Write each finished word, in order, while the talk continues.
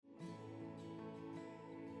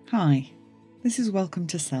Hi, this is Welcome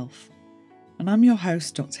to Self, and I'm your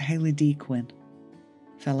host, Dr. Hayley D. Quinn,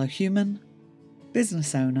 fellow human,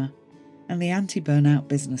 business owner, and the anti-burnout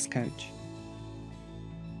business coach.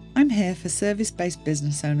 I'm here for service-based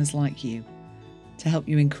business owners like you to help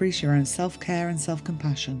you increase your own self-care and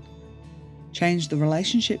self-compassion, change the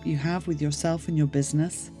relationship you have with yourself and your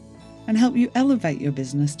business, and help you elevate your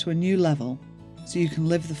business to a new level so you can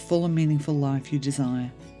live the full and meaningful life you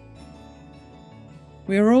desire.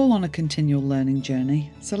 We are all on a continual learning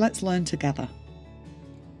journey, so let's learn together.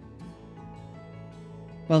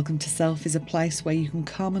 Welcome to Self is a place where you can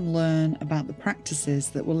come and learn about the practices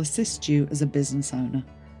that will assist you as a business owner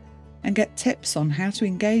and get tips on how to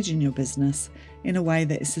engage in your business in a way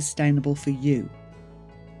that is sustainable for you.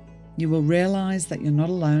 You will realise that you're not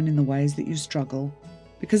alone in the ways that you struggle,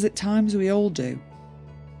 because at times we all do.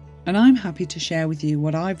 And I'm happy to share with you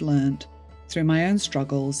what I've learned through my own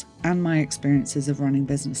struggles and my experiences of running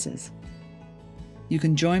businesses. You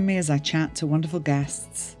can join me as I chat to wonderful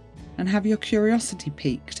guests and have your curiosity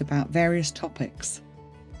piqued about various topics.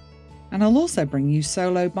 And I'll also bring you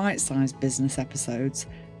solo bite-sized business episodes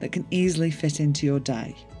that can easily fit into your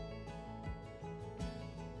day.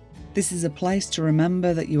 This is a place to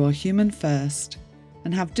remember that you are human first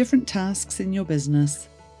and have different tasks in your business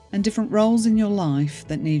and different roles in your life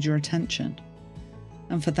that need your attention.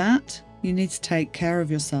 And for that, you need to take care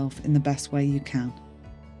of yourself in the best way you can.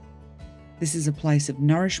 This is a place of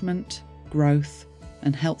nourishment, growth,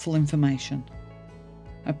 and helpful information.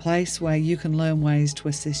 A place where you can learn ways to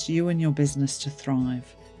assist you and your business to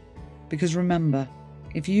thrive. Because remember,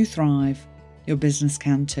 if you thrive, your business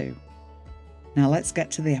can too. Now let's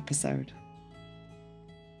get to the episode.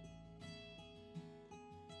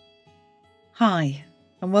 Hi,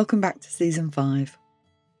 and welcome back to Season 5.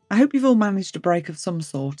 I hope you've all managed a break of some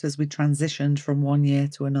sort as we transitioned from one year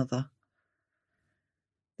to another.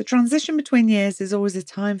 The transition between years is always a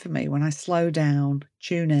time for me when I slow down,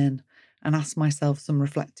 tune in, and ask myself some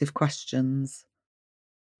reflective questions.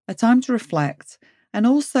 A time to reflect and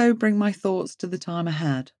also bring my thoughts to the time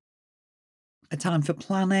ahead. A time for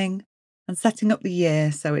planning and setting up the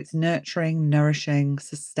year so it's nurturing, nourishing,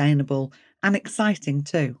 sustainable, and exciting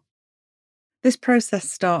too. This process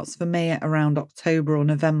starts for me at around October or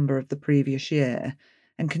November of the previous year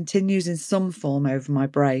and continues in some form over my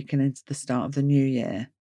break and into the start of the new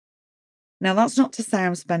year. Now, that's not to say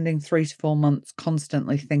I'm spending 3 to 4 months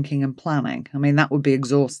constantly thinking and planning. I mean, that would be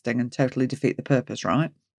exhausting and totally defeat the purpose,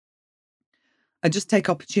 right? I just take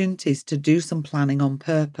opportunities to do some planning on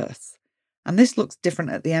purpose. And this looks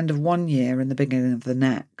different at the end of one year and the beginning of the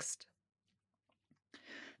next.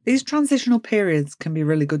 These transitional periods can be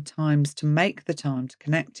really good times to make the time to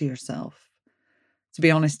connect to yourself. To be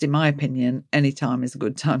honest, in my opinion, any time is a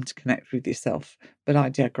good time to connect with yourself, but I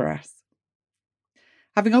digress.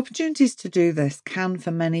 Having opportunities to do this can, for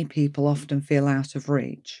many people, often feel out of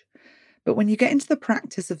reach. But when you get into the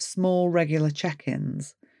practice of small, regular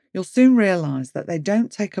check-ins, you'll soon realise that they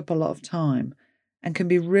don't take up a lot of time and can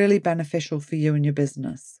be really beneficial for you and your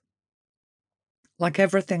business. Like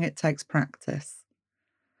everything, it takes practice.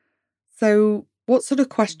 So, what sort of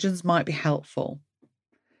questions might be helpful?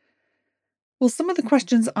 Well, some of the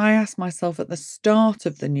questions I ask myself at the start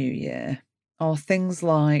of the new year are things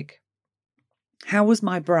like, how was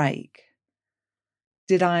my break?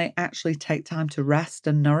 Did I actually take time to rest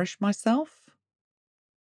and nourish myself?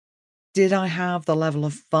 Did I have the level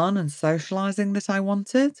of fun and socialising that I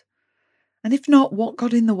wanted? And if not, what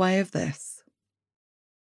got in the way of this?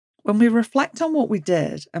 When we reflect on what we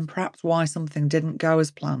did and perhaps why something didn't go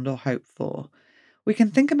as planned or hoped for, we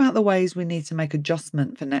can think about the ways we need to make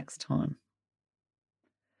adjustment for next time.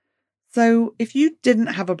 So if you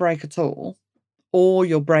didn't have a break at all, or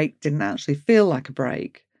your break didn't actually feel like a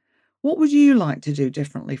break, what would you like to do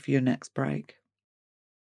differently for your next break?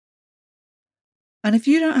 And if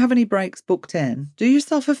you don't have any breaks booked in, do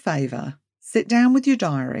yourself a favour, sit down with your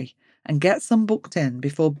diary and get some booked in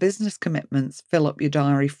before business commitments fill up your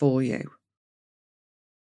diary for you.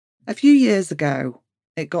 A few years ago,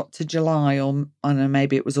 it got to July or I don't know,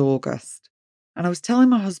 maybe it was August, and I was telling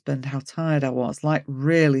my husband how tired I was, like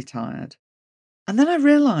really tired. And then I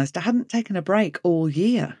realised I hadn't taken a break all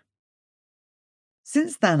year.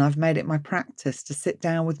 Since then, I've made it my practice to sit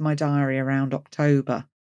down with my diary around October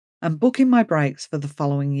and book in my breaks for the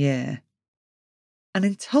following year. And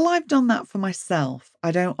until I've done that for myself,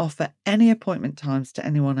 I don't offer any appointment times to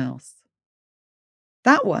anyone else.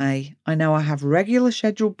 That way, I know I have regular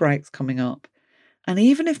scheduled breaks coming up, and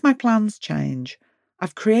even if my plans change,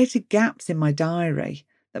 I've created gaps in my diary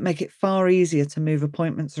that make it far easier to move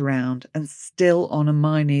appointments around and still honour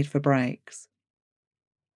my need for breaks.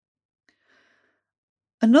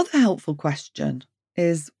 Another helpful question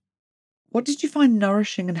is, what did you find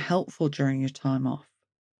nourishing and helpful during your time off?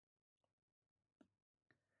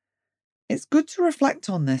 It's good to reflect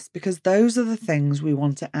on this because those are the things we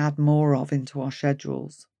want to add more of into our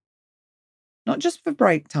schedules. Not just for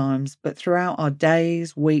break times, but throughout our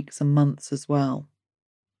days, weeks, and months as well.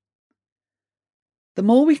 The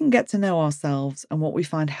more we can get to know ourselves and what we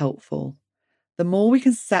find helpful, the more we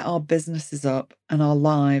can set our businesses up and our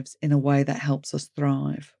lives in a way that helps us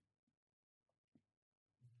thrive.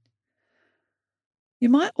 You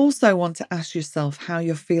might also want to ask yourself how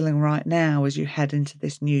you're feeling right now as you head into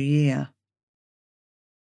this new year.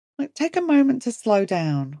 Like, take a moment to slow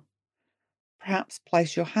down, perhaps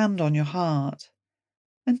place your hand on your heart,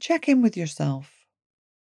 and check in with yourself.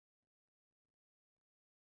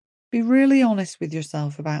 Be really honest with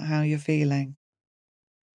yourself about how you're feeling.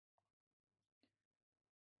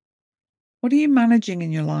 What are you managing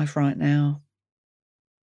in your life right now?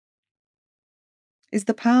 Is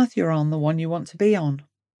the path you're on the one you want to be on?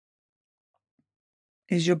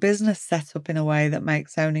 Is your business set up in a way that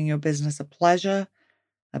makes owning your business a pleasure,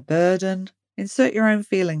 a burden? Insert your own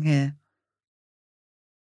feeling here.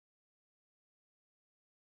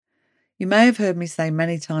 You may have heard me say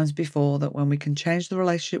many times before that when we can change the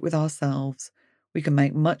relationship with ourselves, we can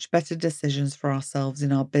make much better decisions for ourselves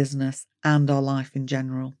in our business and our life in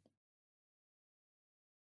general.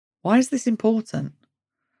 Why is this important?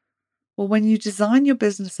 Well, when you design your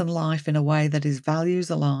business and life in a way that is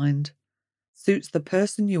values aligned, suits the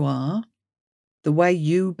person you are, the way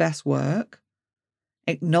you best work,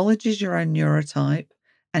 acknowledges your own neurotype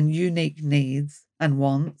and unique needs and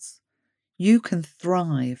wants, you can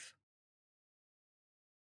thrive.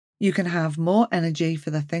 You can have more energy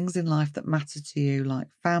for the things in life that matter to you, like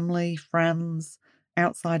family, friends,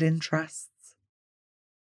 outside interests.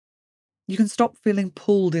 You can stop feeling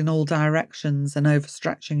pulled in all directions and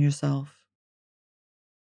overstretching yourself.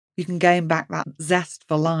 You can gain back that zest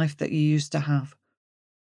for life that you used to have.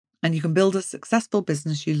 And you can build a successful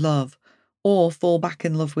business you love, or fall back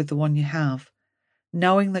in love with the one you have,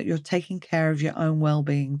 knowing that you're taking care of your own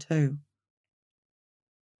well-being too.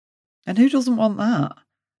 And who doesn't want that?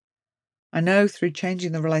 I know through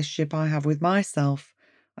changing the relationship I have with myself,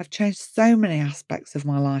 I've changed so many aspects of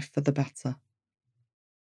my life for the better.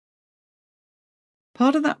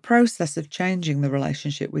 Part of that process of changing the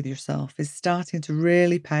relationship with yourself is starting to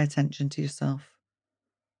really pay attention to yourself,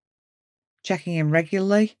 checking in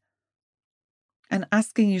regularly and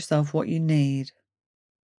asking yourself what you need,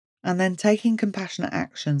 and then taking compassionate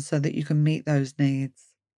action so that you can meet those needs.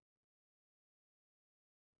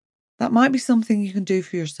 That might be something you can do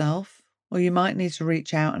for yourself, or you might need to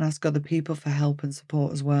reach out and ask other people for help and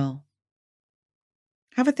support as well.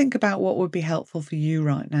 Have a think about what would be helpful for you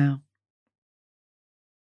right now.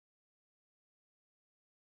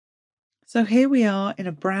 So here we are in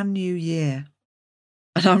a brand new year,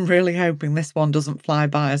 and I'm really hoping this one doesn't fly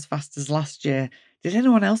by as fast as last year. Did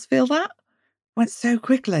anyone else feel that? It went so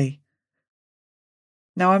quickly.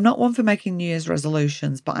 Now, I'm not one for making New Year's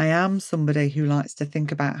resolutions, but I am somebody who likes to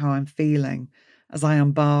think about how I'm feeling as I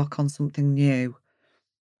embark on something new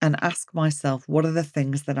and ask myself, what are the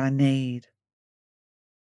things that I need?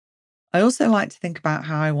 I also like to think about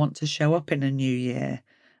how I want to show up in a new year.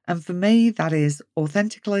 And for me, that is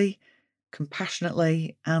authentically,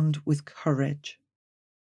 compassionately, and with courage.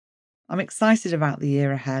 I'm excited about the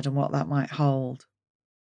year ahead and what that might hold.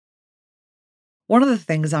 One of the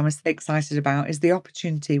things I'm excited about is the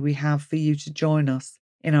opportunity we have for you to join us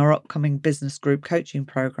in our upcoming business group coaching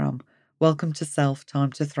program, Welcome to Self,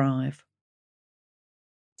 Time to Thrive.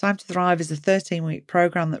 Time to Thrive is a 13-week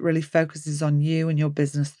program that really focuses on you and your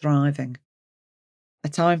business thriving. A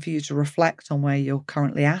time for you to reflect on where you're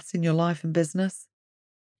currently at in your life and business,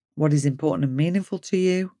 what is important and meaningful to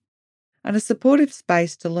you, and a supportive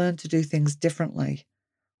space to learn to do things differently,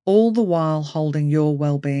 all the while holding your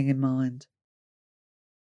well-being in mind.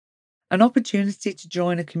 An opportunity to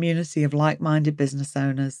join a community of like-minded business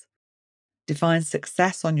owners, define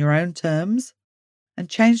success on your own terms, and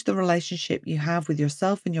change the relationship you have with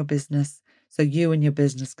yourself and your business so you and your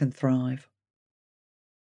business can thrive.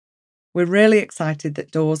 We're really excited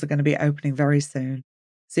that doors are going to be opening very soon.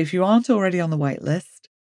 So if you aren't already on the wait list,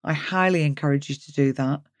 I highly encourage you to do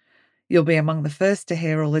that. You'll be among the first to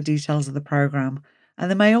hear all the details of the program, and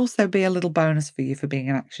there may also be a little bonus for you for being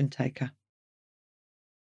an action taker.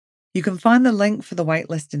 You can find the link for the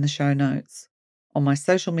waitlist in the show notes, on my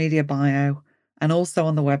social media bio, and also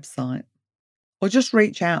on the website. Or just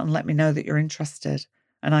reach out and let me know that you're interested,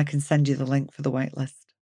 and I can send you the link for the waitlist.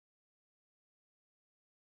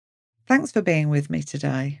 Thanks for being with me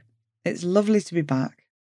today. It's lovely to be back.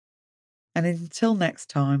 And until next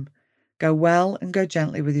time, go well and go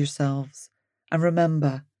gently with yourselves. And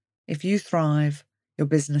remember, if you thrive, your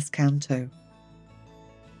business can too.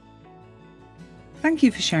 Thank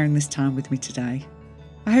you for sharing this time with me today.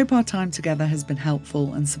 I hope our time together has been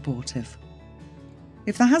helpful and supportive.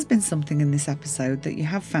 If there has been something in this episode that you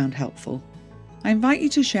have found helpful, I invite you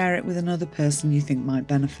to share it with another person you think might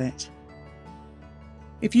benefit.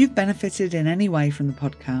 If you've benefited in any way from the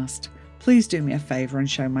podcast, please do me a favour and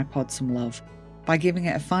show my pod some love by giving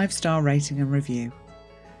it a 5-star rating and review.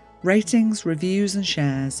 Ratings, reviews and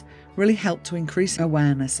shares really help to increase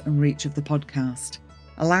awareness and reach of the podcast,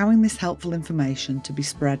 allowing this helpful information to be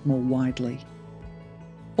spread more widely.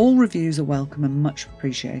 All reviews are welcome and much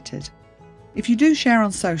appreciated. If you do share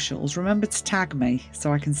on socials, remember to tag me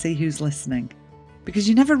so I can see who's listening, because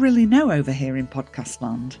you never really know over here in podcast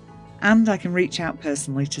land, and I can reach out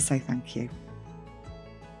personally to say thank you.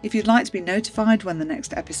 If you'd like to be notified when the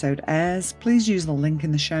next episode airs, please use the link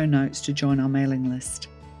in the show notes to join our mailing list.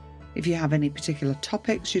 If you have any particular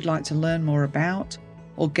topics you'd like to learn more about,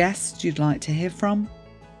 or guests you'd like to hear from,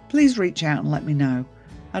 please reach out and let me know.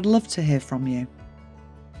 I'd love to hear from you.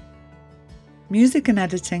 Music and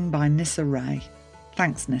editing by Nissa Ray.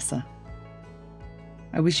 Thanks, Nissa.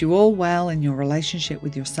 I wish you all well in your relationship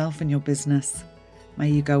with yourself and your business. May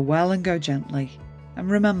you go well and go gently. And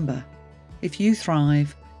remember, if you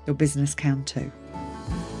thrive, your business can too.